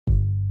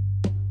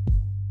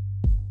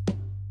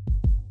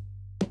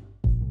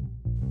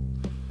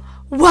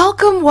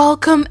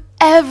Welcome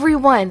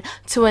everyone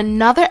to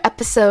another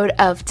episode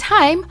of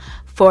Time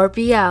for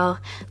BL.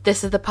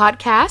 This is the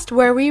podcast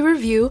where we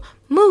review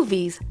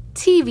movies,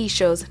 TV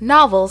shows,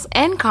 novels,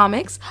 and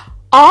comics,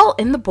 all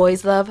in the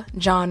boys love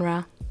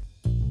genre.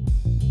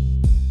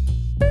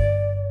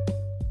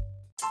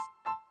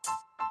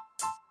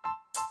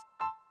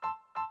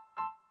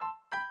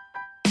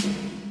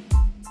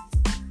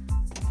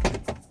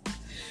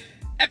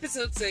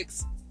 Episode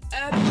 6.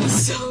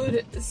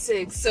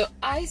 So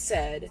I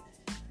said,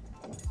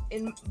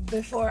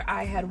 before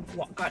I had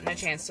gotten a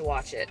chance to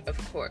watch it, of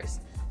course,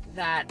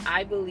 that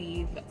I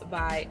believe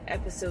by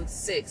episode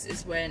 6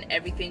 is when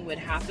everything would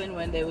happen,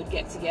 when they would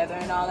get together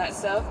and all that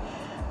stuff.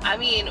 I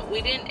mean,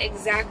 we didn't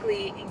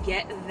exactly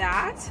get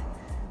that,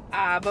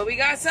 but we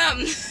got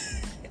something.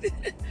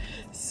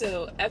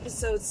 So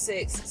episode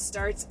 6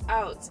 starts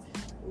out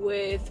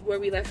with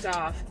where we left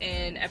off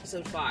in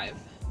episode 5.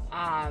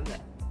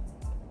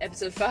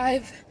 Episode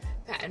 5,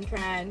 Pat and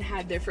Pran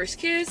had their first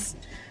kiss,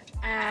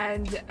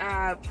 and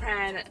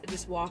Pran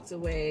just walked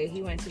away.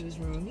 He went to his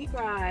room, he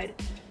cried,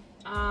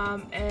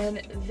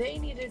 and they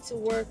needed to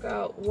work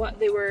out what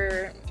they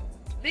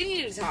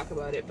needed to talk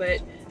about it, but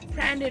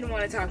Pran didn't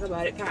want to talk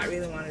about it. Pat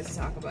really wanted to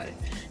talk about it.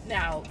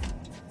 Now,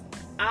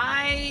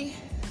 I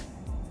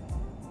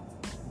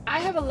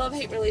have a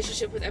love-hate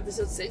relationship with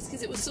episode 6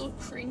 because it was so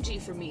cringy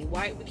for me.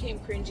 Why it became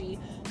cringy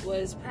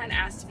was Pran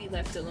asked to be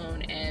left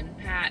alone, and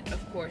Pat,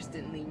 of course,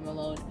 didn't leave him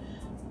alone.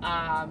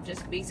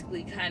 Just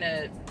basically kind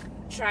of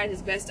tried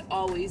his best to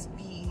always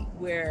be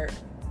where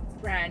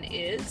Pran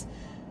is,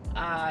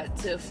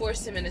 to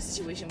force him in a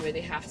situation where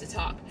they have to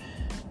talk.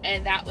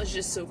 And that was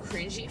just so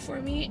cringy for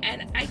me.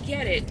 And I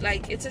get it.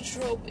 Like, it's a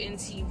trope in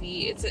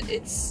TV. It's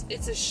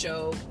a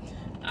show.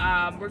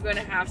 We're going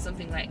to have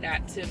something like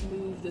that to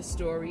move the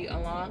story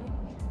along.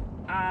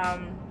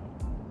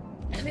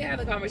 And they had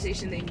the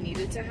conversation they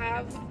needed to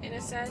have, in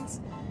a sense.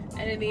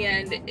 And in the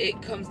end,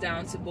 it comes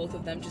down to both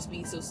of them just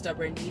being so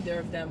stubborn, neither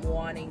of them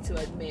wanting to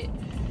admit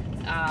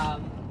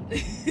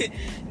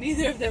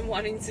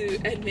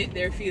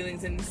their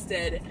feelings, and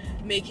instead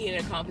making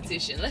it a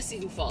competition. Let's see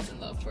who falls in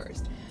love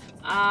first.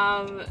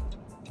 But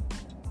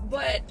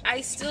I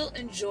still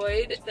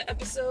enjoyed the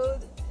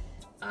episode,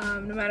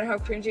 no matter how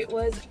cringy it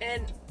was.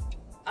 And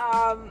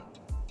I'm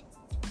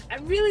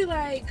really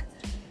like,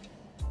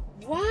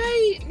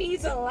 why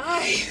needs a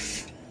life?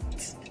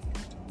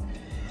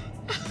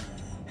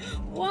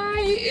 Why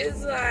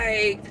is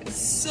like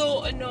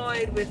so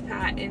annoyed with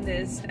Pat in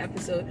this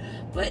episode?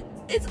 But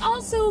it's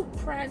also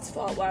Pran's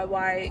fault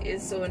why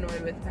is so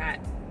annoyed with Pat.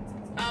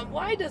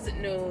 Why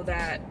doesn't know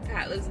that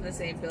Pat lives in the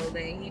same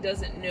building. He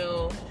doesn't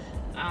know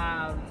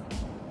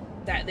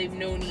that they've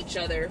known each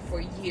other for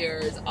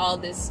years, all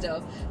this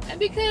stuff. And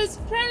because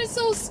Pran is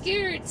so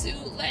scared to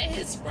let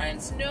his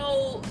friends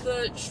know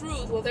the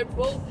truth. Well, they're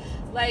both,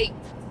 like,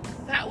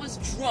 Pat was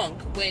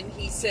drunk when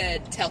he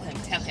said, tell him.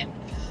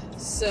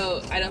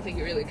 So I don't think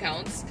it really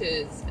counts,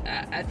 because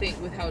I think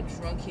with how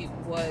drunk he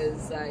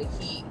was, like,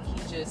 he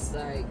just,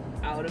 like,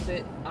 out of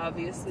it,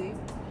 obviously.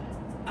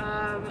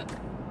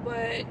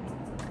 But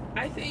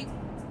I think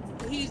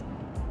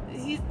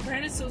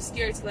Pran is so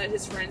scared to let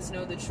his friends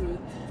know the truth.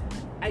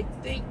 I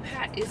think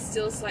Pat is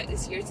still slightly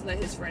scared to let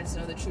his friends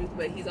know the truth,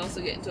 but he's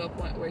also getting to a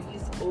point where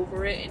he's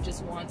over it and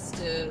just wants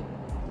to,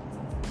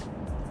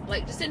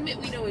 like, just admit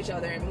we know each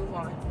other and move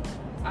on.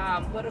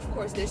 But of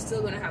course, they're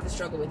still going to have a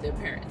struggle with their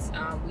parents.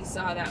 We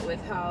saw that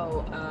with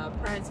how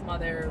Pran's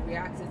mother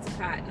reacted to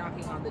Pat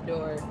knocking on the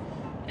door.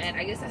 And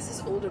I guess that's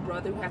his older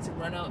brother who had to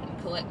run out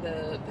and collect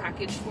the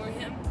package for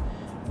him.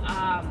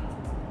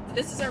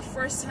 This is our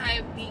first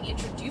time being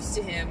introduced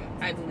to him,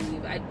 I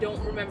believe. I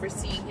don't remember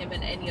seeing him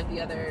in any of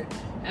the other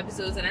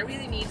episodes, and I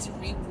really need to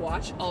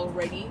rewatch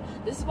already.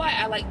 This is why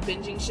I like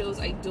binging shows.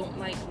 I don't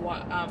like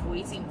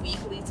waiting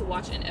weekly to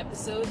watch an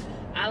episode.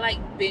 I like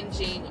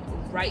binging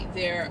right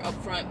there up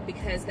front,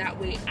 because that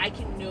way I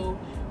can know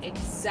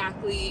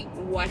exactly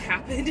what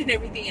happened and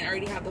everything, and I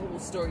already have the whole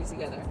story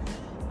together.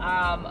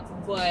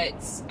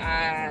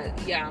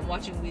 Yeah, I'm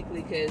watching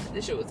weekly because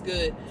the show is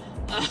good.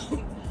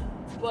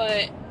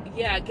 But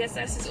yeah, I guess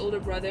that's his older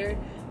brother.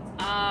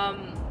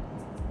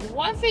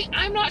 One thing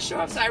I'm not sure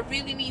of, so I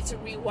really need to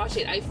rewatch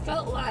it. I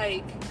felt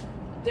like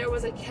there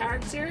was a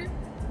character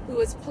who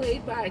was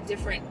played by a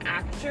different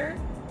actor,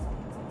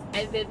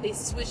 and then they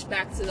switched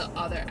back to the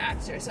other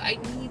actor. So I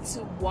need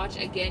to watch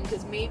again,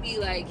 because maybe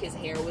like his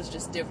hair was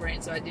just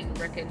different, so I didn't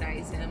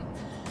recognize him.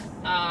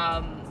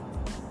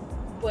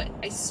 But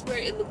I swear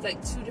it looked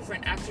like two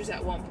different actors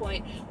at one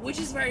point, which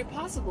is very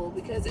possible,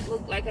 because it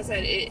looked, like I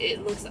said,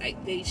 it looks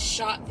like they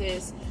shot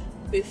this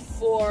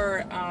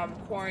before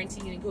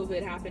quarantine and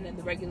COVID happened and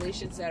the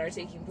regulations that are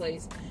taking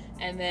place,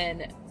 and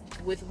then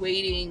with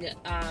waiting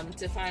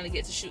to finally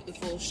get to shoot the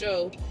full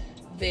show,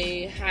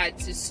 they had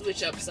to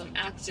switch up some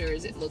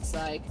actors, it looks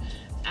like.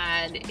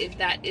 And if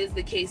that is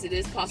the case, it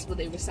is possible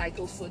they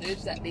recycled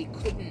footage that they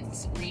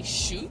couldn't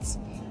reshoot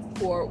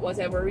for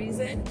whatever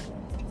reason.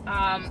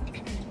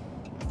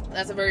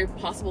 That's a very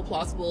plausible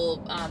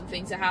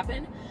thing to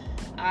happen.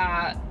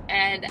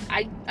 And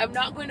I'm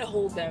not going to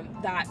hold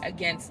that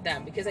against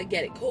them, because I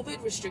get it.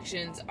 COVID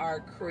restrictions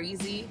are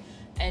crazy,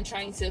 and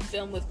trying to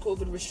film with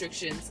COVID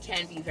restrictions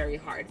can be very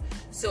hard.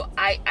 So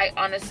I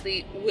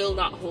honestly will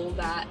not hold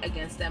that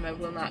against them. I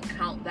will not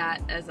count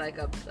that as like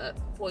a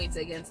point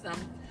against them.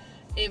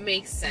 It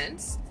makes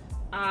sense.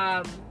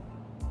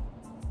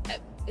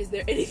 Is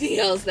there anything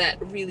else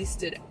that really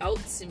stood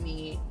out to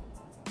me?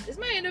 This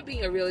might end up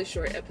being a really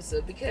short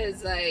episode,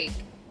 because like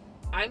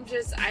I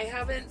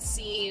haven't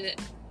seen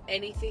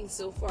anything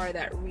so far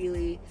that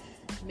really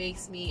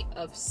makes me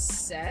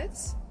upset,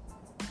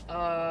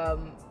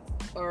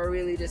 or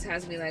really just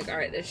has me like, all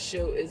right, this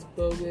show is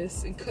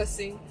bogus and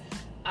cussing.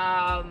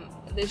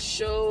 This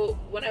show,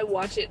 when I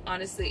watch it,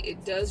 honestly,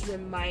 it does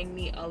remind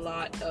me a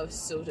lot of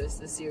SOTUS,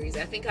 the series.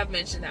 I think I've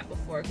mentioned that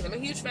before, because I'm a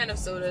huge fan of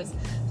SOTUS.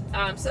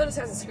 SOTUS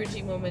has its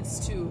cringy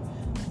moments too,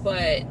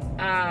 but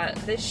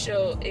this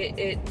show,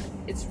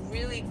 it's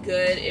really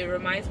good. It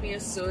reminds me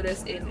of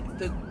SOTUS in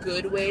the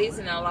good ways,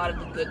 and a lot of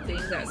the good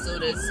things that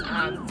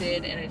SOTUS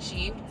did and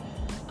achieved.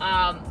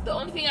 The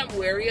only thing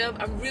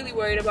I'm really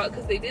worried about,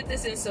 because they did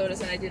this in SOTUS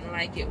and I didn't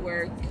like it,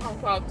 where Kong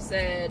Pop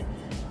said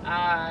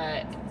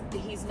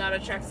he's not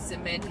attracted to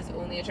men, he's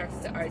only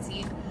attracted to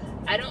RT.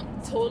 I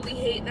don't totally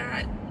hate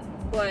that,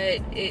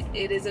 but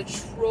it is a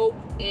trope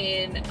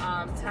in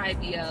Thai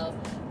BL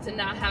to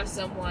not have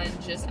someone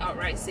just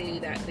outright say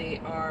that they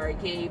are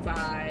gay,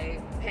 bi,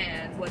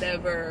 pan,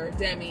 whatever,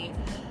 demi.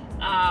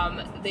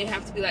 They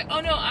have to be like,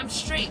 oh no, I'm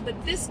straight,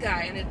 but this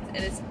guy, and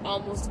it's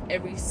almost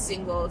every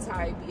single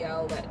Thai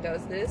BL that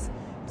does this.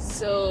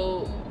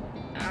 So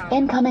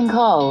incoming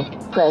call,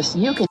 press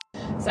you can.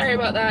 Sorry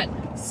about that.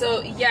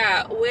 So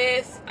yeah,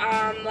 with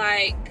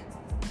like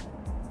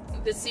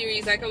the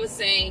series, like I was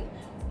saying,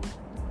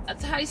 a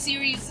Thai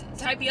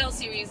BL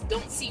series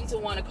don't seem to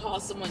want to call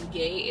someone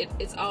gay.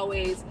 It's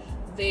always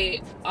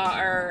they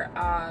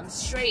are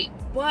straight,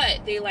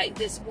 but they like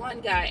this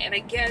one guy, and I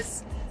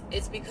guess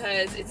it's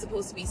because it's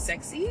supposed to be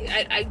sexy.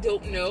 I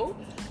don't know,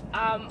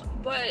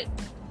 but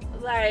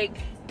like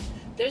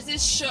there's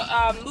this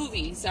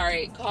movie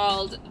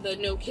called The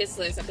No Kiss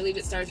List. I believe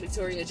it stars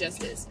Victoria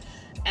Justice,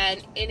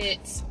 and in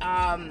it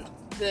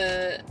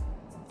the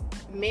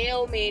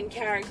male main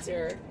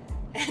character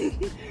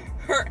and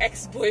her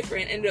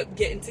ex-boyfriend ended up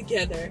getting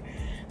together,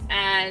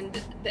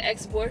 and the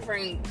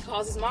ex-boyfriend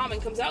calls his mom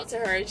and comes out to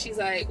her, and she's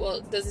like,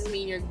 well, does this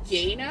mean you're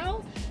gay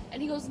now?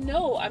 And he goes,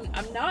 no,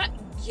 I'm not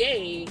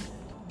gay,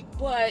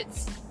 but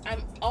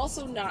I'm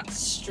also not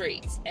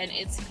straight. And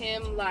it's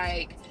him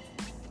like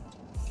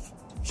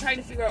trying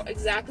to figure out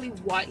exactly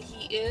what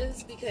he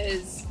is,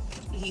 because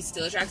he's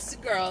still attracted to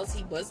girls.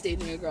 He was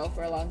dating a girl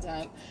for a long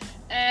time,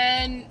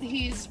 and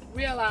he's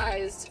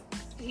realized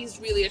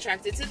he's really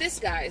attracted to this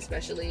guy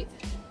especially,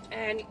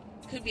 and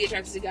could be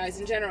attracted to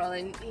guys in general,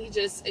 and he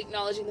just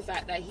acknowledging the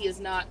fact that he is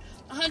not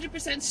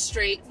 100%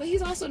 straight, but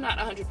he's also not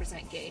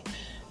 100% gay.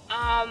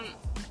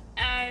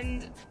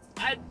 And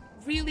I'd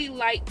really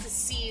like to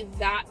see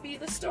that be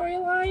the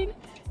storyline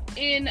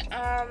in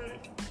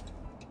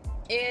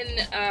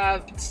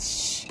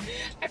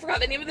I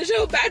forgot the name of the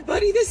show, Bad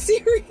Bunny, the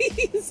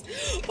series.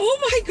 Oh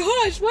my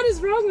gosh, what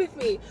is wrong with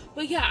me?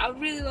 But yeah, I would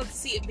really love to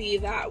see it be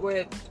that,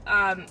 where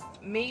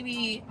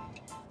maybe,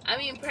 I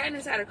mean,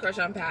 Brandon's had a crush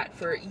on Pat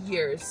for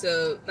years,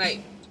 so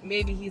like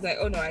maybe he's like,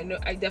 oh no,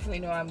 I definitely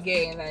know I'm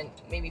gay, and then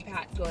maybe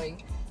Pat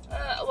going,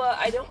 well,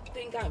 I don't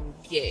think I'm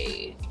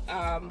gay,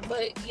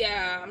 but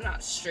yeah, I'm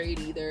not straight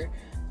either,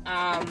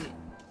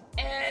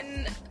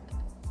 and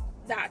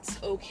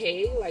that's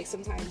okay. Like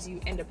sometimes you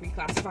end up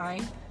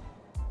reclassifying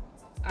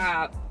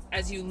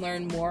as you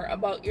learn more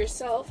about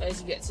yourself,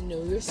 as you get to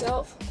know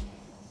yourself,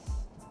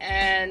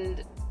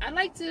 and I'd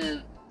like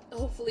to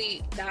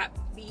hopefully that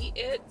be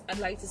it. I'd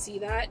like to see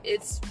that.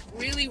 It's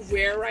really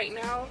rare right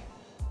now.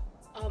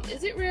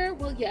 Is it rare?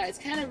 Well, yeah, it's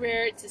kind of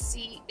rare to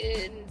see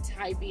in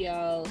Thai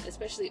BL,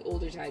 especially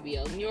older Thai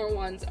BL. Newer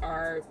ones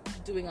are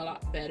doing a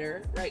lot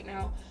better right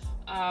now.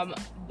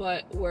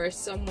 But where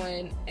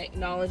someone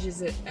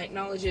acknowledges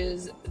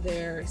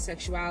their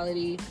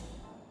sexuality,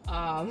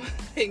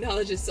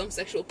 acknowledges some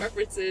sexual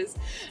preferences.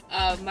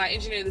 My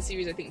engineer of the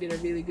series, I think, did a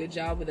really good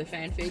job with a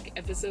fanfic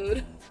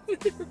episode.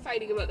 They were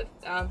fighting about the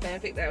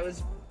fanfic that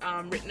was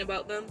written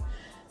about them.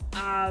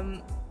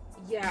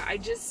 Yeah,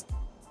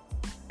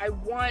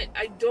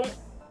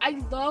 I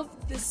love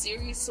this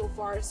series so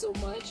far so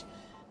much.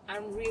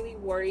 I'm really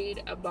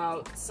worried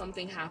about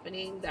something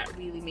happening that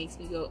really makes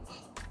me go, oh,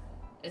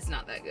 it's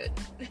not that good.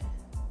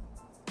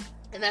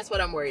 And that's what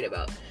I'm worried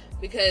about,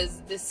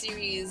 because the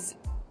series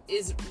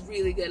is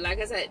really good. Like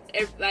I said,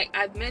 like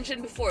I've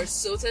mentioned before,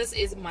 SOTUS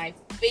is my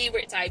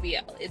favorite Thai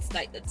BL. It's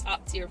like the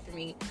top tier for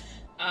me,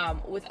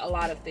 with a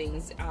lot of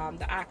things.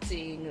 The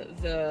acting,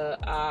 the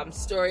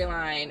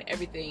storyline,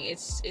 everything.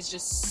 It's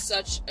just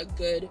such a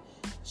good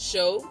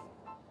show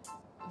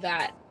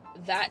that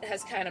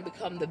has kind of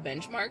become the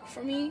benchmark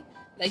for me.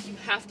 Like, you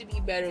have to be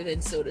better than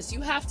SOTUS.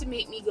 You have to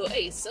make me go,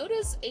 hey,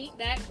 SOTUS ain't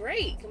that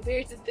great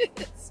compared to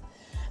this.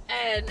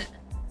 And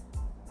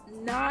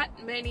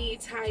not many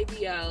Thai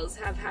BLs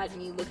have had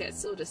me look at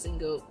Sodas and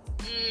go,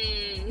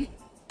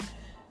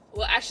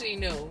 Well, actually,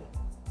 no.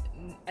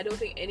 I don't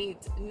think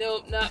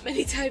not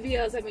many Thai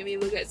BLs have made me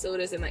look at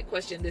Sodas and like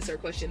question this or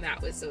question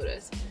that with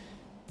Sodas.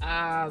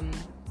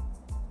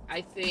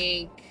 I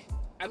think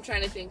I'm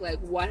trying to think like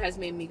what has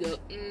made me go,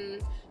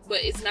 but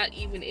it's not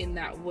even in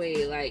that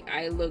way. Like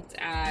I looked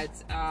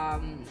at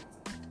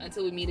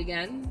Until We Meet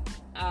Again,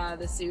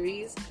 the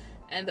series,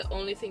 and the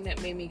only thing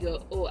that made me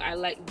go, oh, I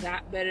like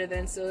that better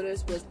than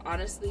Sodas was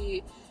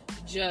honestly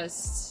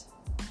just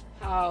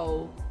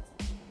how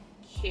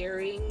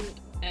caring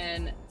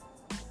and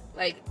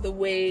like the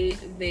way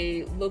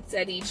they looked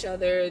at each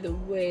other, the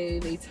way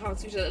they talked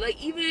to each other.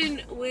 Like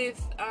even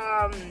with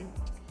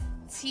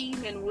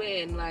Team and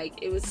Win,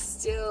 like it was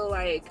still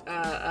like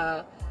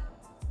the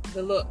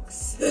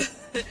looks.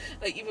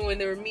 Like even when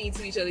they were mean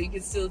to each other, you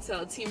could still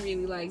tell Team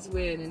really likes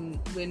Win, and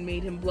Win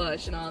made him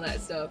blush and all that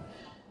stuff.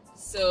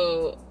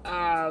 So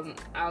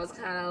I was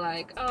kind of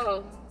like,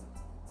 oh,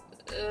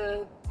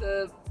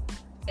 the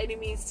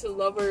enemies to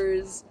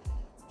lovers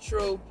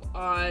trope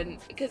on,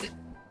 because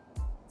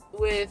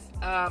with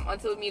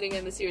Until Meeting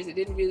in the series, it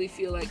didn't really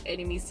feel like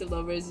enemies to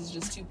lovers is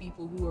just two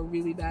people who are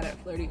really bad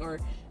at flirting, or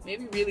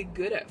maybe really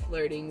good at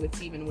flirting, with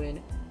Team and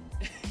Win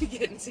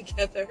getting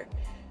together.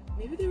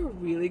 Maybe they were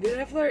really good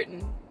at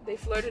flirting. They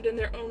flirted in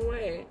their own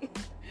way.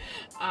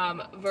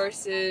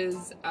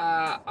 Versus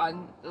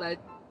on like,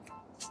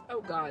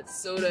 oh god,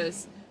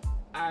 Sodas.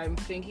 I'm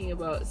thinking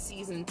about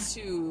season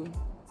 2,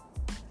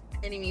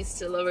 enemies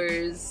to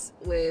lovers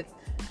with,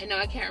 I know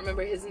I can't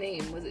remember his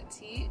name. Was it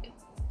T?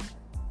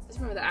 I just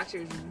remember the actor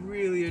is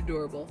really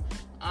adorable.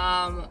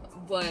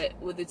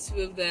 But with the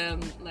two of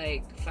them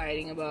like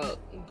fighting about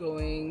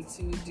going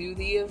to do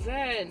the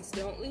event,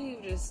 don't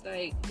leave, just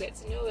like get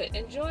to know it,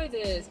 enjoy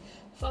this,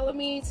 follow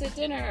me to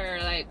dinner,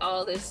 like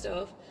all this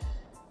stuff,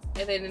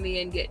 and then in the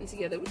end getting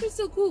together, which was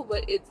still cool,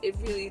 but it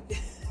really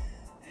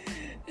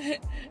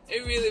it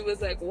really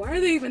was like, why are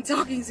they even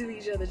talking to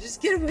each other? Just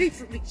get away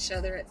from each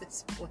other at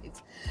this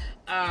point.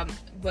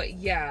 But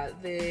yeah,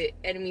 the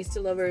enemies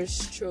to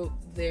lovers trope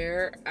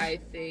there, I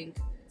think,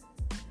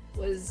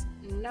 was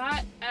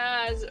not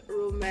as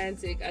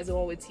romantic as the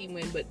one with Team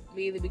Win, but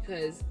mainly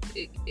because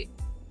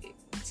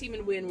Team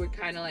and Win were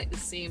kind of like the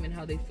same in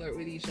how they flirt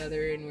with each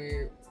other and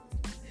were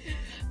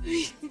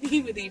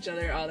mean with each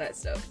other, all that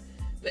stuff.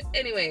 But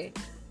anyway,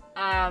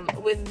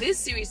 with this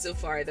series so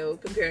far, though,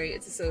 comparing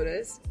it to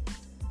Sodas,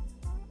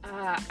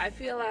 I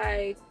feel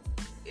like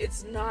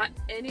it's not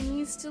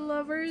enemies to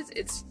lovers,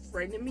 it's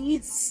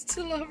frenemies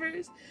to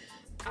lovers,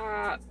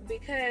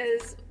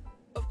 because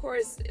of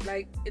course,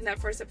 like in that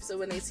first episode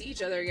when they see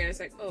each other again, it's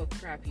like, oh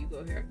crap, you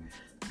go here,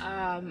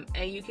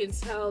 and you can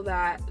tell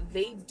that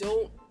they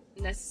don't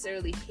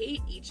necessarily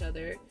hate each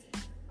other.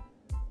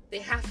 They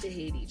have to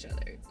hate each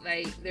other.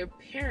 Like their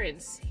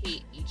parents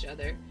hate each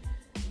other,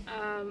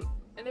 and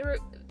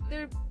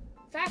their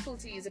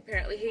faculties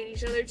apparently hate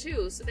each other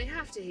too. So they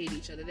have to hate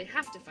each other. They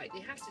have to fight.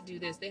 They have to do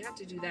this. They have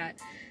to do that,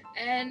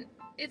 and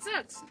it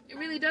sucks. It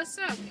really does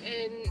suck.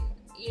 And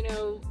you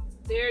know,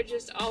 they're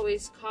just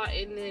always caught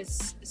in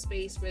this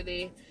space where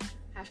they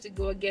have to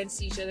go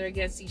against each other.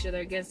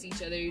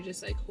 You're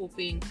just like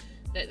hoping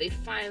that they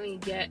finally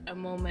get a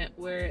moment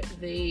where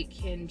they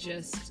can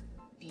just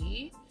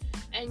be.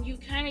 And you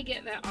kind of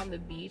get that on the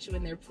beach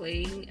when they're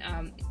playing,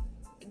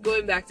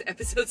 going back to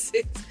episode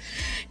 6,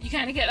 you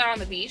kind of get that on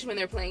the beach when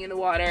they're playing in the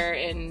water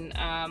and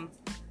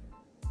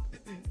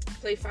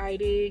play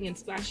fighting and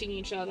splashing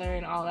each other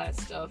and all that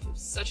stuff. It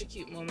was such a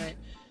cute moment.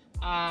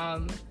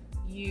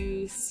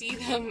 You see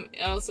them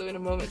also in a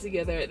moment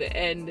together at the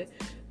end,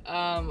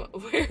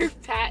 where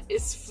Pat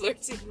is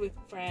flirting with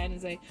Fran.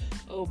 He's like,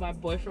 oh, my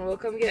boyfriend will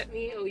come get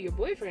me. Oh, your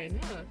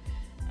boyfriend, huh?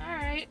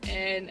 Alright.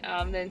 And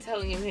then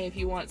telling him, hey, if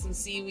you want some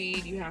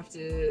seaweed, you have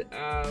to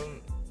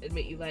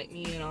admit you like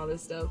me and all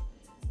this stuff.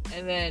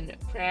 And then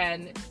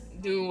Pran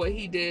doing what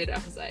he did, I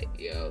was like,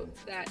 yo,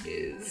 that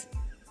is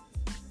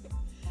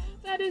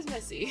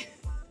messy.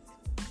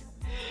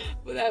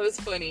 But that was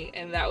funny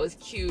and that was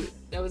cute.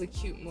 That was a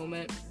cute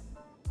moment.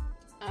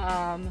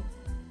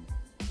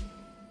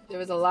 There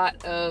was a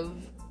lot of,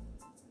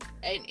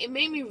 and it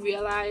made me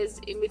realize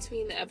in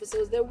between the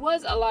episodes there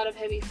was a lot of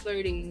heavy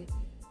flirting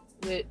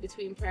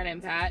between Pran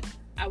and Pat.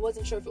 I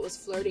wasn't sure if it was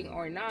flirting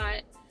or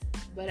not,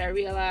 but I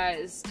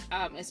realized,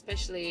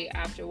 especially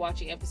after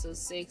watching episode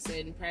 6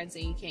 and Pran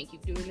saying, you can't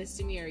keep doing this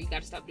to me, or you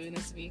gotta stop doing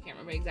this to me, I can't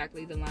remember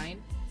exactly the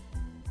line.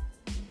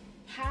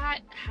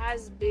 Pat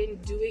has been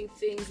doing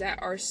things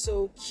that are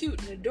so cute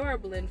and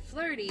adorable and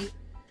flirty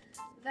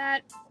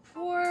that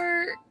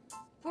poor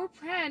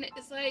Pran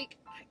is like,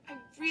 I'm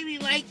really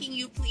liking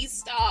you, please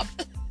stop.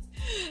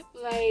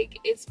 Like,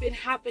 it's been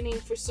happening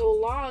for so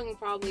long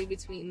probably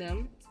between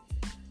them.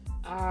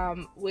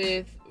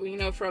 With, you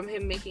know, from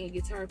him making a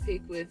guitar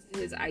pick with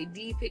his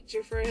ID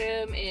picture for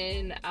him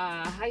in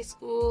high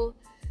school,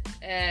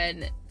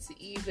 and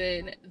to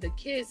even the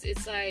kiss,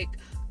 it's like,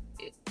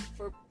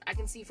 I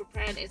can see for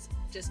Pran, it's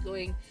just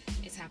going,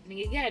 it's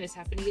happening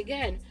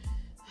again.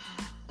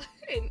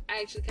 and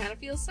I actually kind of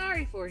feel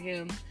sorry for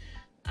him.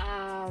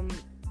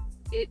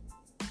 It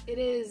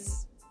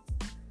is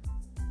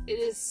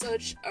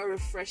such a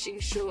refreshing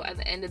show at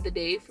the end of the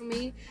day for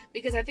me,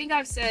 because I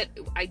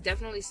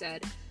definitely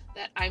said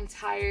that I'm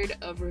tired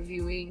of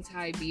reviewing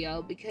Thai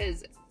BL,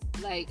 because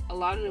like a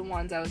lot of the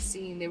ones I was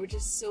seeing, they were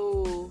just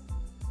so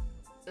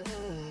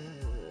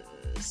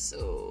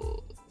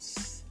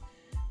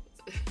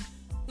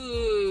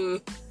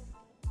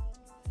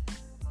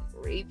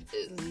rape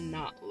is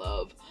not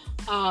love.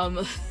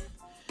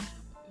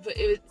 But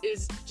it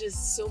was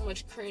just so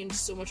much cringe,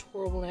 so much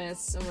horribleness,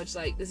 so much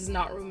like, this is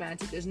not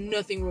romantic. There's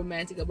nothing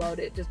romantic about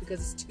it just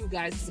because it's two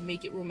guys to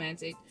make it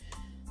romantic.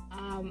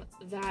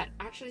 That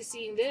actually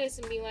seeing this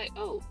and being like,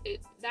 oh,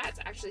 that's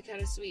actually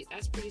kind of sweet.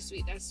 That's pretty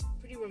sweet. That's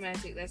pretty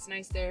romantic. That's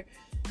nice there.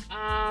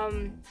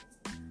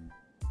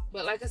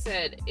 But like I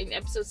said, in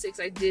episode 6,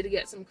 I did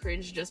get some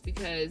cringe just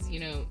because, you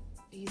know,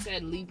 he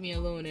said, leave me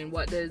alone. And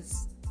what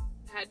does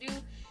Pat do?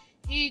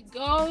 He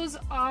goes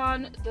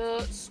on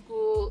the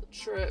school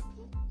trip.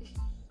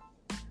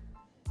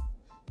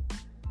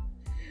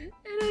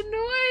 It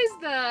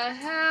annoys the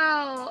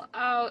hell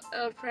out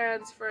of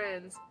Pran's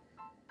friends,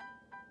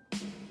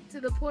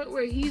 to the point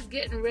where he's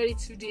getting ready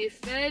to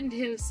defend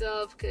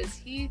himself because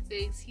he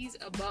thinks he's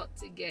about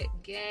to get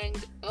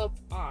ganged up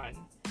on.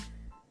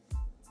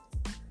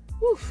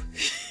 Whew.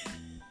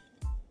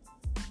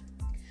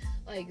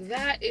 Like,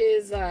 that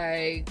is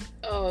like,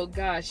 oh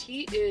gosh,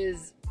 he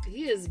is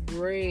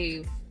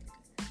brave.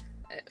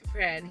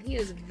 Pran, he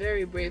is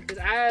very brave,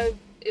 because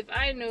if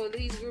I know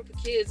these group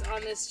of kids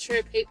on this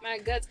trip hate my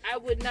guts, I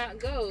would not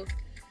go.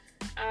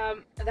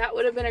 That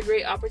would have been a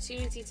great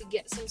opportunity to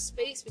get some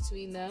space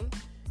between them,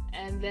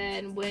 and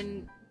then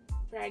when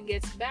Pran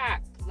gets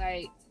back,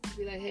 like,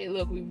 be like, hey,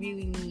 look, we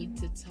really need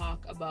to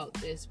talk about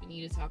this. We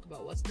need to talk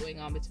about what's going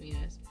on between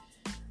us.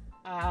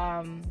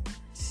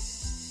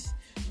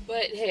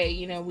 But hey,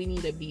 you know, we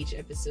need a beach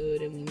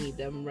episode, and we need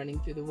them running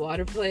through the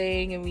water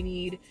playing, and we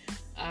need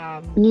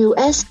I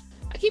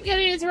keep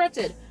getting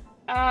interrupted.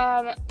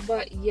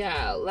 But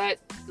yeah, I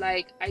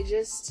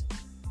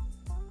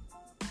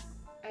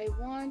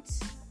want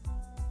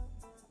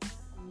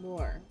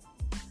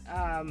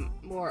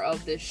more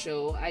of this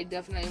show. I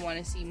definitely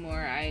want to see more.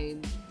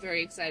 I'm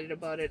very excited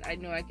about it. I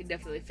know I can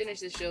definitely finish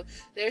this show.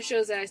 There are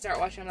shows that I start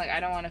watching, I'm like, I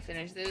don't want to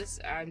finish this.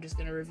 I'm just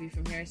going to review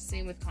from here.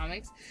 Same with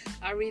comics.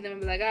 I'll read them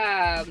and be like,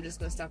 I'm just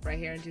going to stop right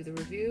here and do the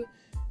review.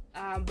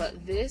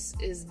 But this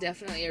is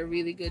definitely a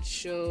really good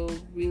show,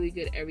 really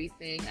good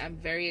everything. I'm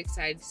very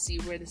excited to see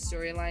where the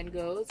storyline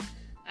goes,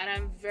 and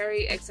I'm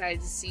very excited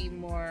to see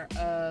more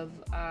of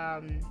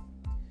Pran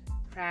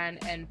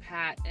and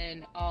Pat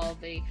and all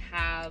they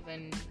have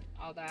and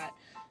all that.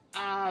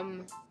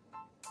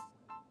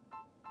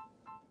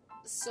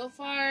 So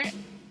far,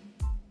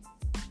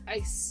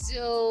 I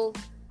still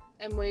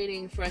am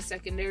waiting for a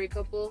secondary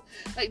couple.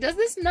 Like, does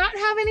this not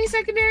have any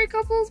secondary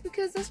couples?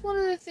 Because that's one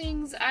of the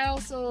things I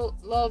also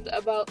loved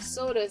about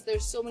Sodas.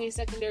 There's so many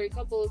secondary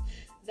couples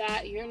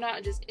that you're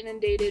not just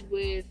inundated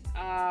with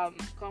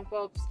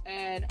Kongpops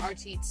and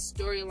Artit's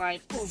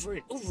storyline over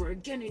and over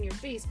again in your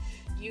face.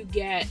 You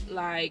get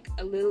like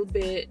a little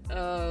bit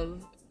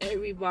of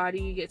everybody.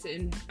 You get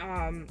to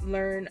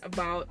learn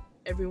about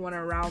everyone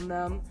around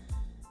them.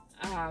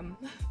 I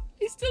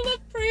still love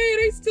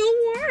Pran. I still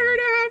want her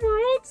to have her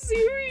own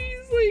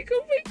series. Like,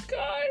 oh my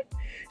god.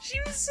 She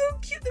was so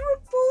cute. They were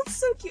both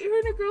so cute. Her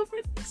and her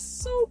girlfriend was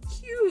so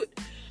cute.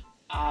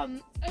 I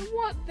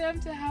want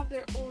them to have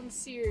their own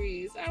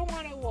series. I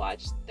want to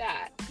watch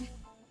that.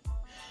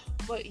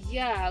 But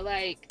yeah,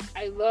 like,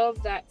 I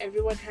love that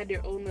everyone had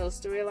their own little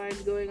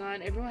storylines going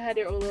on. Everyone had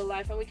their own little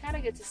life. And we kind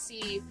of get to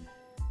see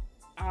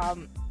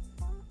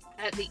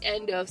at the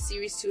end of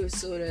series 2 of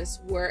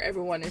Sodas where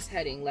everyone is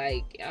heading.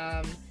 Like,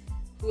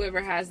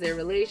 whoever has their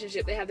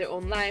relationship, they have their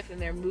own life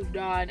and they're moved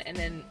on, and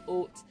then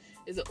Oat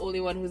is the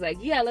only one who's like,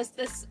 yeah,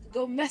 let's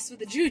go mess with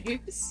the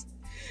juniors,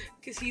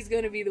 because he's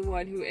gonna be the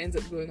one who ends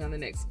up going on the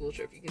next school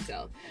trip, you can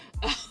tell.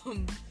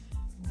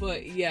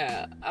 But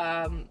yeah,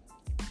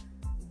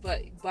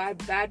 but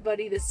Bad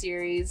Buddy, the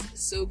series,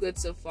 so good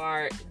so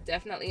far.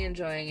 Definitely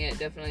enjoying it.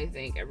 Definitely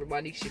think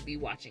everybody should be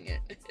watching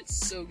it. It's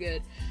so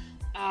good.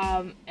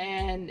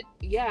 And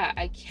yeah,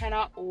 I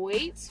cannot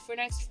wait for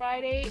next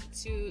Friday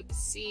to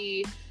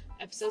see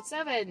episode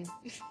 7,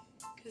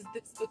 because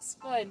this looks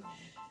fun.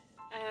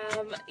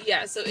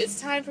 Yeah, so it's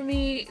time for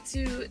me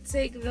to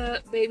take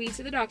the baby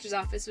to the doctor's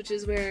office, which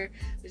is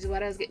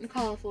what I was getting a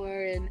call for,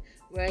 and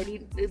where I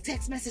need a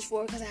text message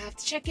for, because I have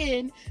to check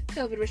in,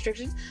 COVID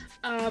restrictions.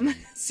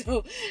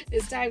 So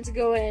it's time to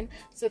go in.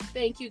 So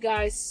thank you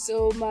guys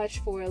so much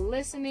for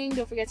listening.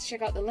 Don't forget to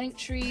check out the link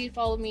tree.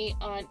 Follow me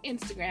on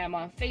Instagram,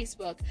 on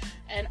Facebook,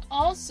 and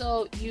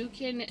also you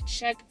can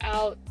check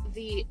out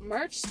the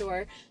merch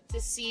store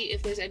to see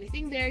if there's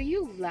anything there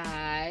you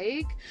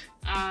like.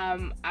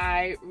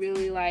 I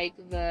really like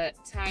the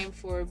Time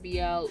for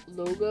BL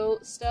logo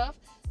stuff,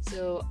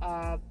 so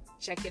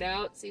check it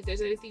out, see if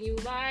there's anything you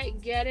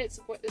like, get it,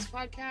 support this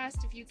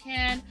podcast if you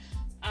can.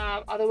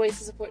 Other ways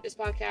to support this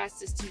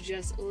podcast is to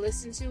just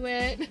listen to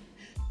it.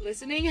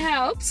 listening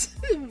helps.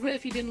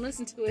 If you didn't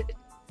listen to it.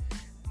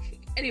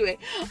 Anyway,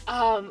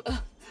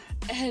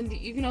 and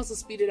you can also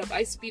speed it up.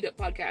 I speed up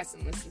podcasts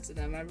and listen to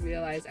them. I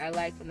realize I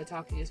like when the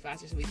talking is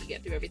faster so we can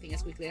get through everything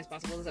as quickly as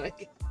possible. So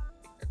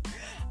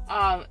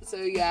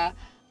yeah.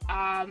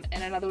 And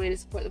another way to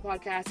support the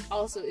podcast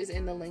also is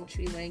in the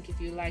Linktree link if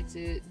you'd like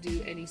to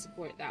do any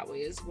support that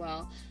way as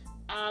well.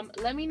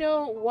 Let me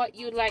know what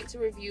you'd like to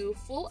review.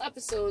 Full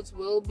episodes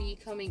will be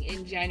coming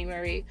in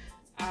January.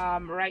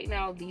 Right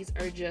now, these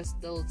are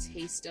just little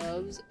taste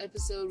ofs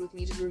episode with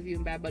me just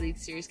reviewing Bad Buddy the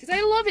series because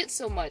I love it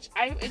so much.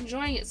 I'm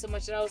enjoying it so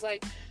much that I was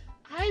like,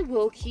 I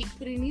will keep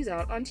putting these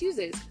out on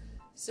Tuesdays.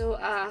 So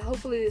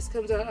hopefully this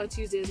comes out on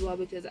Tuesday as well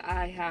because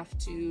I'm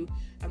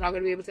not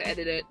going to be able to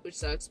edit it, which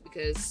sucks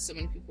because so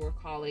many people were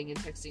calling and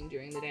texting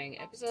during the dang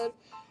episode.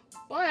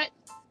 But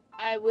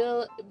I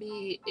will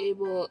be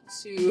able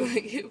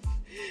to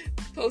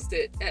post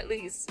it at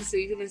least so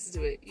you can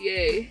listen to it.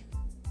 Yay.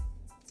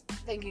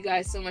 Thank you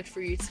guys so much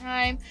for your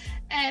time.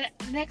 And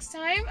next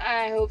time,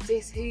 I hope to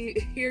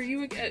hear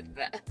you again.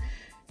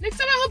 Next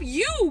time, I hope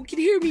you can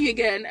hear me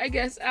again. I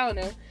guess, I don't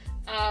know.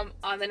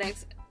 On the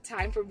next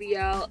Time for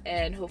BL,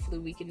 and hopefully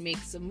we can make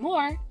some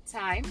more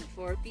time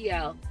for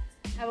BL.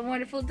 Have a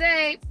wonderful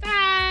day.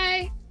 Bye.